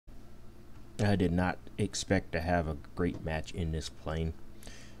I did not expect to have a great match in this plane.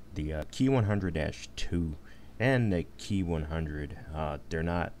 The Ki-100-II and the Ki-100, they're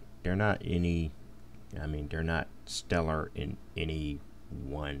not any, I mean, they're not stellar in any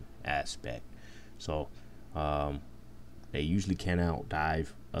one aspect. So they usually can't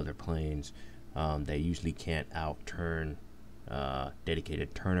outdive other planes. They usually can't outturn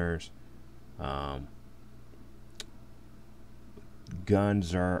dedicated turners.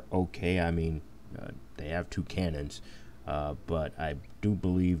 Guns are okay. I mean, they have two cannons, but I do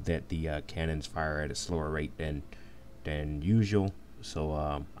believe that the cannons fire at a slower rate than usual.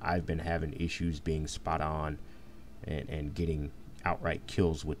 So I've been having issues being spot on and getting outright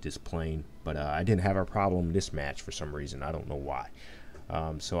kills with this plane, but I didn't have a problem this match for some reason. I don't know why.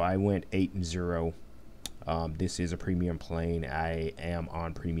 So I went 8-0. This is a premium plane. I am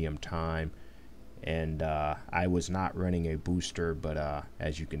on premium time, and I was not running a booster, but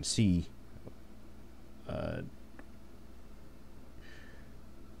as you can see,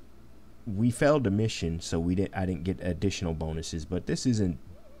 we failed the mission, so I didn't get additional bonuses. But this isn't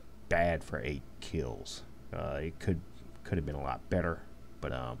bad for 8 kills. It could have been a lot better,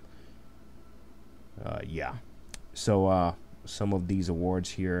 but yeah. So some of these awards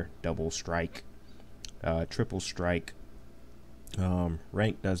here: double strike, triple strike.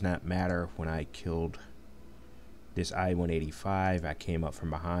 Rank does not matter. When I killed this I-185, I came up from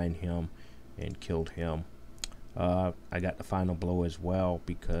behind him and killed him. I got the final blow as well,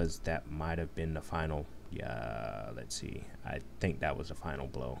 because that might have been the final. Yeah, let's see. I think that was the final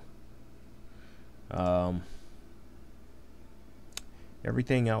blow.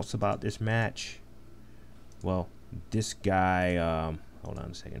 Everything else about this match, well, this guy, hold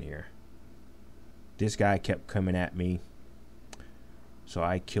on a second here. This guy kept coming at me, so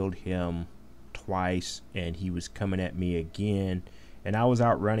I killed him twice, and he was coming at me again, and I was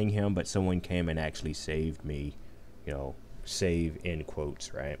outrunning him, but someone came and actually saved me. You know, save in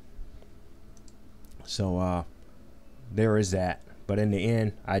quotes, right? So there is that. But in the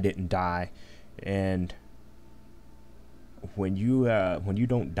end, I didn't die. And when you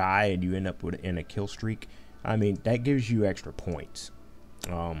don't die and you end up in a kill streak, I mean, that gives you extra points.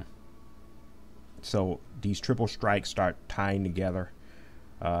 So these triple strikes start tying together.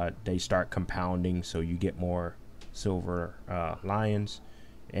 They start compounding, so you get more silver lions.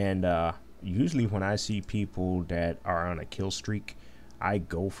 And usually when I see people that are on a kill streak, I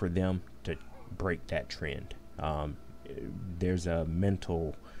go for them to break that trend. There's a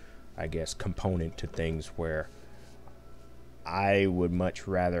mental, I guess, component to things where I would much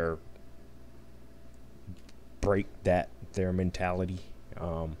rather break their mentality,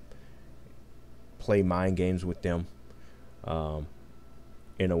 play mind games with them,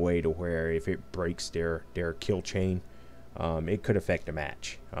 in a way to where if it breaks their kill chain, it could affect the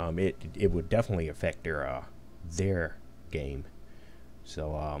match. It would definitely affect their game.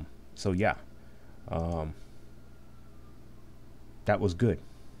 So yeah, that was good.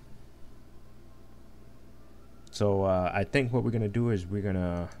 So I think what we're gonna do is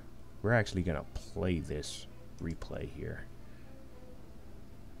we're actually gonna play this replay here.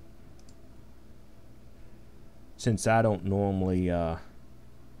 Since I don't normally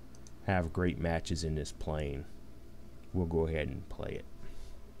have great matches in this plane, we'll go ahead and play it.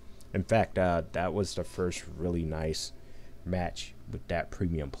 In fact, that was the first really nice match with that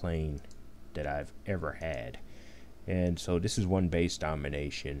premium plane that I've ever had. And so this is one base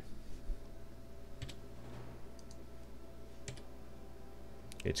domination.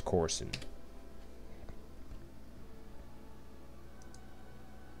 It's Korsun.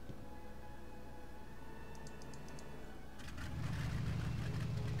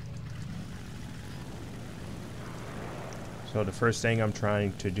 So the first thing I'm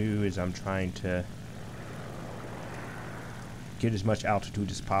trying to do is I'm trying to get as much altitude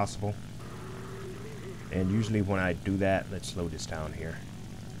as possible. And usually when I do that, let's slow this down here.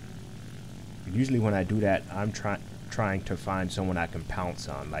 Usually when I do that, I'm trying to find someone I can pounce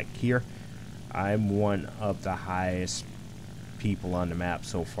on. Like here, I'm one of the highest people on the map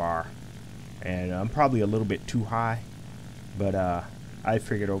so far. And I'm probably a little bit too high. But I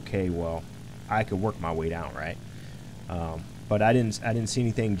figured, okay, well, I could work my way down, right? But I didn't see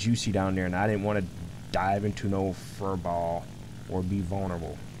anything juicy down there, and I didn't want to dive into no furball or be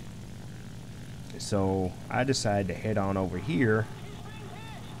vulnerable. So I decided to head on over here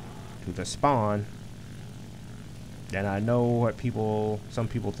to the spawn. And I know what some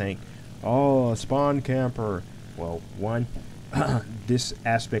people think, oh, a spawn camper. Well, one, this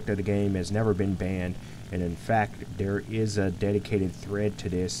aspect of the game has never been banned, and in fact there is a dedicated thread to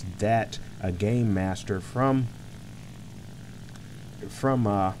this that a game master from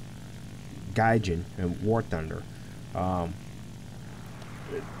Gaijin and War Thunder,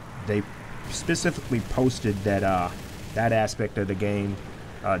 they specifically posted that that aspect of the game,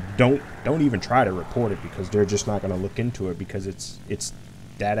 don't even try to report it, because they're just not going to look into it, because it's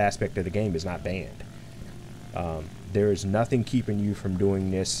that aspect of the game is not banned. There is nothing keeping you from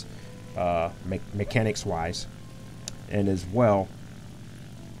doing this mechanics wise, and as well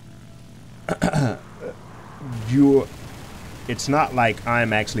it's not like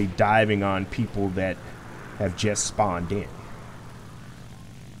I'm actually diving on people that have just spawned in.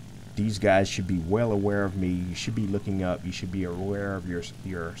 These guys should be well aware of me. You should be looking up. You should be aware of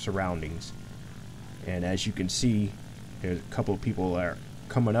your surroundings. And as you can see, there's a couple of people that are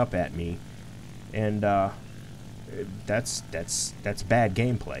coming up at me, and that's bad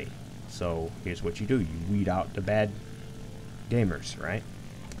gameplay. So here's what you do: you weed out the bad gamers, right?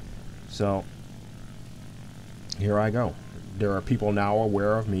 So here I go. There are people now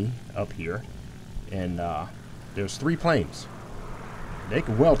aware of me up here, and there's 3 planes. They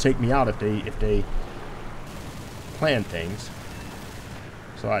could well take me out if they plan things.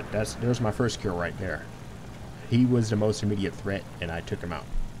 So there's my first kill right there. He was the most immediate threat, and I took him out.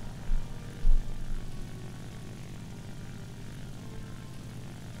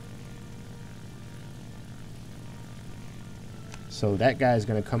 So that guy's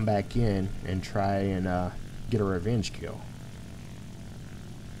gonna come back in and try and get a revenge kill,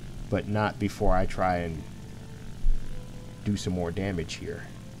 but not before I try and do some more damage here.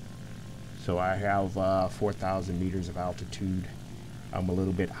 So I have 4,000 meters of altitude. I'm a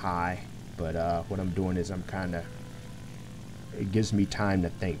little bit high, but what I'm doing is it gives me time to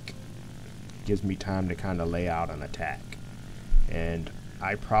think. It gives me time to kind of lay out an attack. And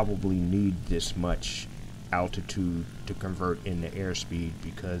I probably need this much altitude to convert into airspeed,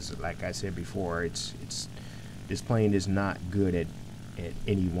 because like I said before, this plane is not good at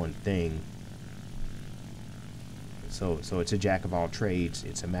any one thing. So it's a jack of all trades,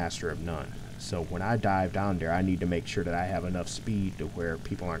 it's a master of none. So when I dive down there, I need to make sure that I have enough speed to where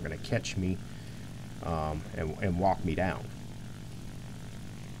people aren't going to catch me and walk me down.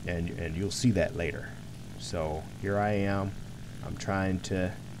 And you'll see that later. So here I am. I'm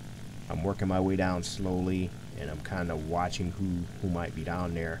working my way down slowly, and I'm kind of watching who might be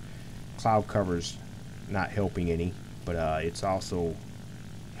down there. Cloud cover's not helping any, but it's also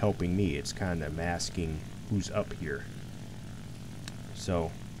helping me. It's kind of masking who's up here. So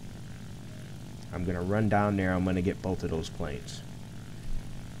I'm gonna run down there. I'm gonna get both of those planes,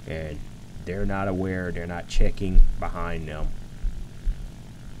 and they're not aware. They're not checking behind them.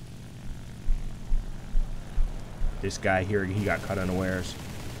 This guy here, he got caught unawares.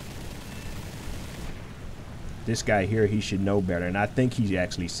 This guy here, he should know better, and I think he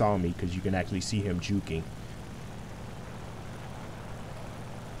actually saw me, because you can actually see him juking.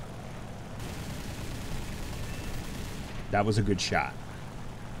 That was a good shot.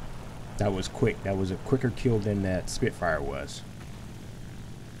 That was quick. That was a quicker kill than that Spitfire was.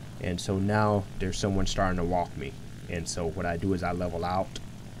 And so now there's someone starting to walk me. And so what I do is I level out.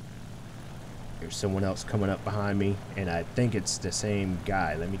 There's someone else coming up behind me, and I think it's the same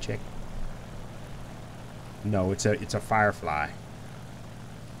guy. Let me check. No, it's a Firefly.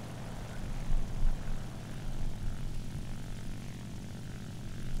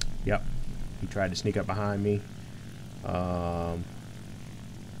 Yep. He tried to sneak up behind me.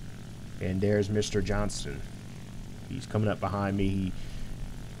 And there's Mr. Johnston. He's coming up behind me.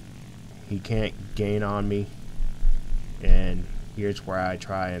 He can't gain on me. And here's where I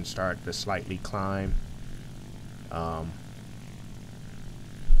try and start to slightly climb. I'm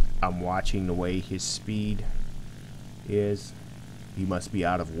watching the way his speed is. He must be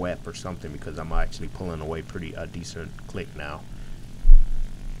out of WEP or something, because I'm actually pulling away a decent click now.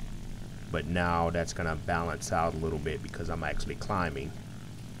 But now that's gonna balance out a little bit, because I'm actually climbing.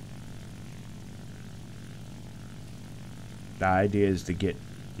 The idea is to get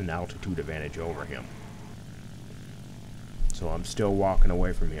an altitude advantage over him. So I'm still walking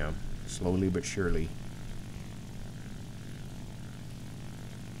away from him, slowly but surely.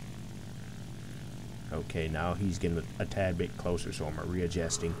 Okay, now he's getting a tad bit closer, so I'm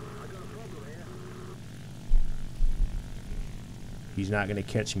readjusting. He's not going to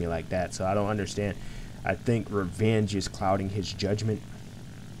catch me like that, so I don't understand. I think revenge is clouding his judgment.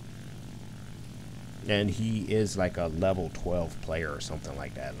 And he is like a level 12 player or something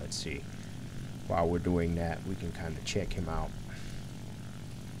like that. Let's see. While we're doing that, we can kind of check him out.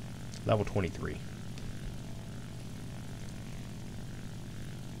 Level 23.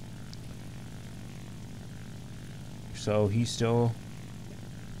 So he's still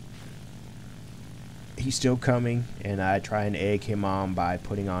coming, and I try and egg him on by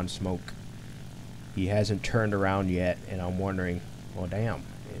putting on smoke. He hasn't turned around yet, and I'm wondering, well, damn,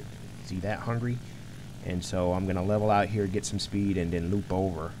 is he that hungry? And so I'm gonna level out here, get some speed, and then loop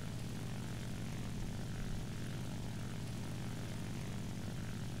over.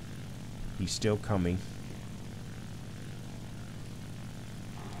 He's still coming.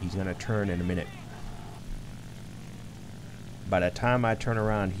 He's gonna turn in a minute. By the time I turn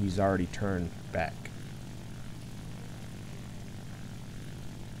around, he's already turned back.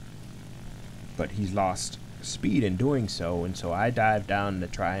 But he's lost speed in doing so, and so I dive down to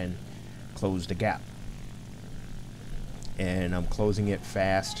try and close the gap. And I'm closing it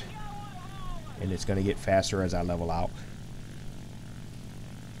fast, and it's gonna get faster as I level out.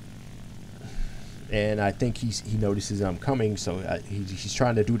 And I think he notices I'm coming, so he's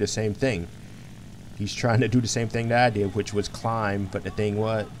trying to do the same thing. He's trying to do the same thing that I did, which was climb, but the thing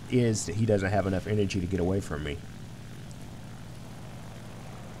is that he doesn't have enough energy to get away from me.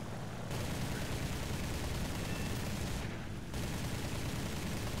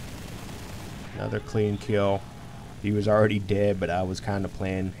 Another clean kill. He was already dead, but I was kind of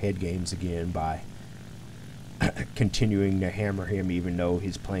playing head games again by continuing to hammer him even though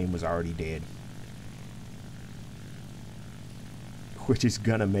his plane was already dead. Which is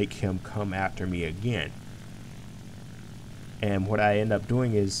gonna make him come after me again. And what I end up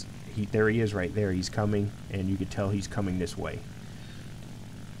doing is, there he is right there. He's coming, and you can tell he's coming this way.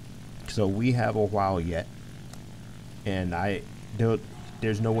 So we have a while yet, and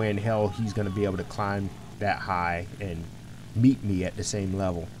there's no way in hell he's gonna be able to climb that high and meet me at the same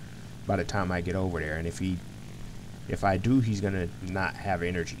level by the time I get over there. And if I do, he's gonna not have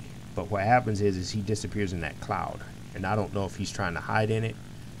energy. But what happens is he disappears in that cloud. And I don't know if he's trying to hide in it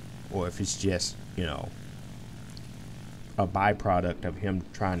or if it's just, you know, a byproduct of him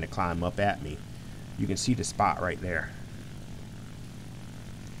trying to climb up at me. You can see the spot right there.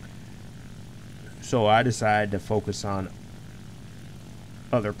 So I decided to focus on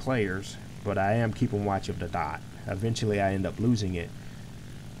other players, but I am keeping watch of the dot. Eventually I end up losing it,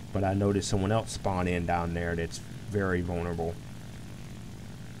 but I noticed someone else spawn in down there that's very vulnerable.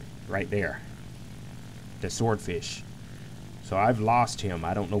 Right there. The swordfish. So I've lost him.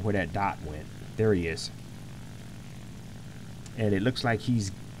 I don't know where that dot went. There he is. And it looks like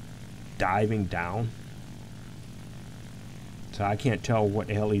he's diving down. So I can't tell what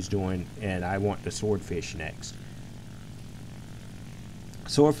the hell he's doing, and I want the swordfish next.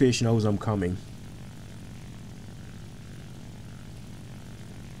 Swordfish knows I'm coming.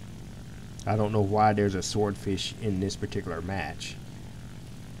 I don't know why there's a swordfish in this particular match.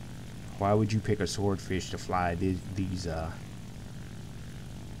 Why would you pick a swordfish to fly these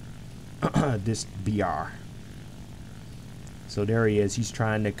this BR? So there he is. He's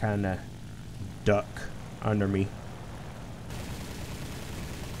trying to kind of duck under me.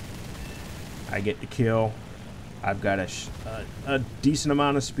 I get the kill. I've got a decent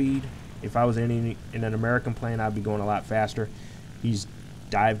amount of speed. If I was in an American plane, I'd be going a lot faster. He's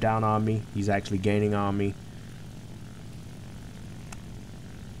dived down on me. He's actually gaining on me.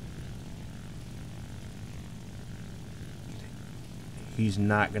 He's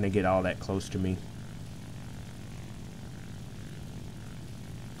not going to get all that close to me.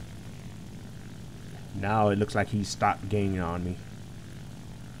 Now it looks like he's stopped gaining on me.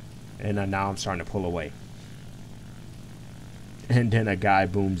 And now I'm starting to pull away. And then a guy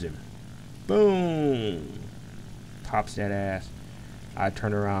booms him. Boom! Pops that ass. I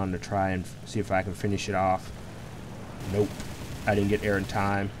turn around to try and see if I can finish it off. Nope. I didn't get there in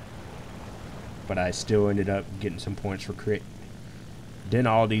time. But I still ended up getting some points for crit. Then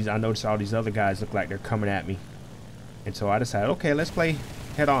I noticed all these other guys look like they're coming at me. And so I decided, okay, let's play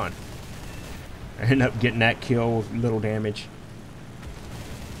head on. I end up getting that kill with little damage.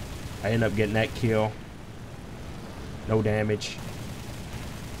 I end up getting that kill. No damage.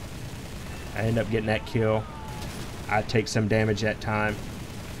 I end up getting that kill. I take some damage that time.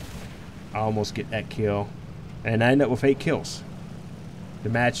 I almost get that kill. And I end up with 8 kills. The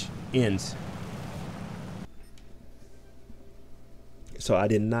match ends. So I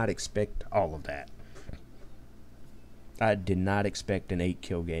did not expect all of that. I did not expect an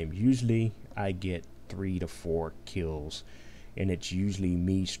 8-kill game. Usually I get 3 to 4 kills. And it's usually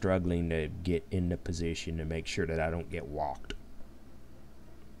me struggling to get in the position to make sure that I don't get walked.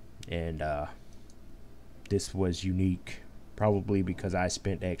 And this was unique, probably because I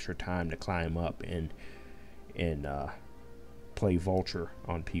spent extra time to climb up and play vulture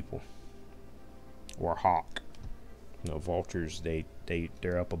on people, or hawk. You know, vultures,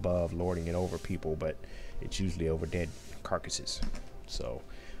 they're up above lording it over people, but it's usually over dead carcasses. So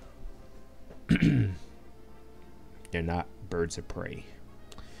they're not birds of prey.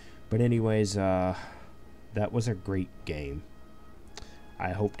 But anyways, that was a great game.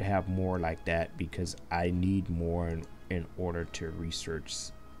 I hope to have more like that because I need more in order to research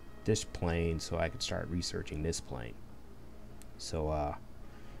this plane so I could start researching this plane. So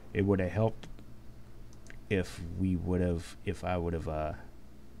it would have helped if I would have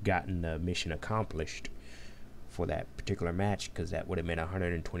gotten the mission accomplished for that particular match, because that would have meant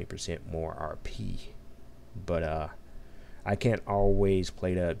 120% more RP. But I can't always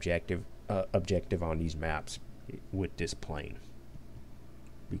play the objective on these maps with this plane,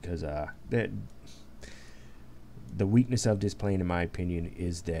 because the weakness of this plane, in my opinion,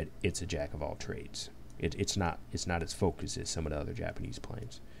 is that it's a jack of all trades. It's not as focused as some of the other Japanese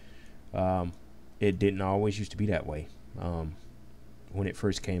planes. It didn't always used to be that way. When it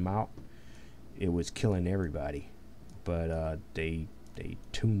first came out, it was killing everybody, but they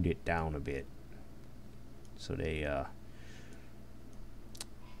tuned it down a bit. So they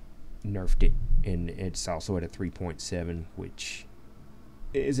nerfed it, and it's also at a 3.7, which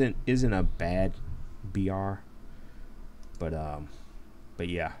isn't a bad BR, but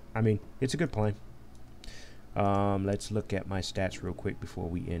yeah, I mean, it's a good plane. Let's look at my stats real quick before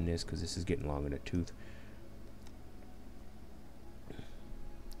we end this, because this is getting long in the tooth.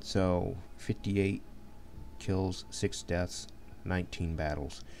 So 58 kills, 6 deaths, 19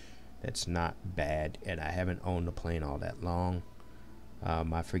 battles. That's not bad, and I haven't owned the plane all that long.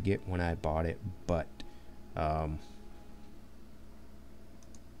 I forget when I bought it, but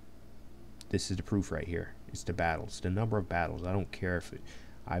this is the proof right here. It's the battles, the number of battles. I don't care if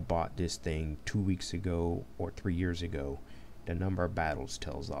I bought this thing 2 weeks ago or 3 years ago. The number of battles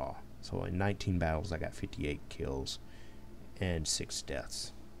tells all. So in 19 battles, I got 58 kills and 6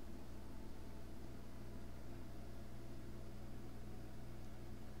 deaths.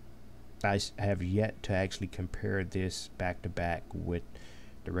 I have yet to actually compare this back to back with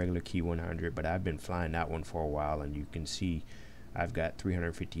the regular Ki-100, but I've been flying that one for a while, and you can see I've got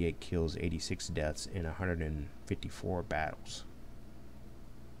 358 kills, 86 deaths, and 154 battles.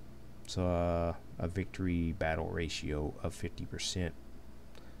 So a victory battle ratio of 50%.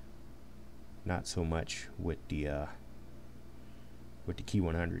 Not so much with the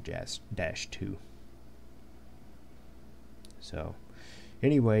Ki-100-II. So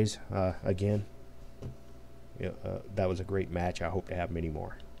anyways, again, that was a great match. I hope to have many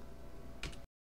more.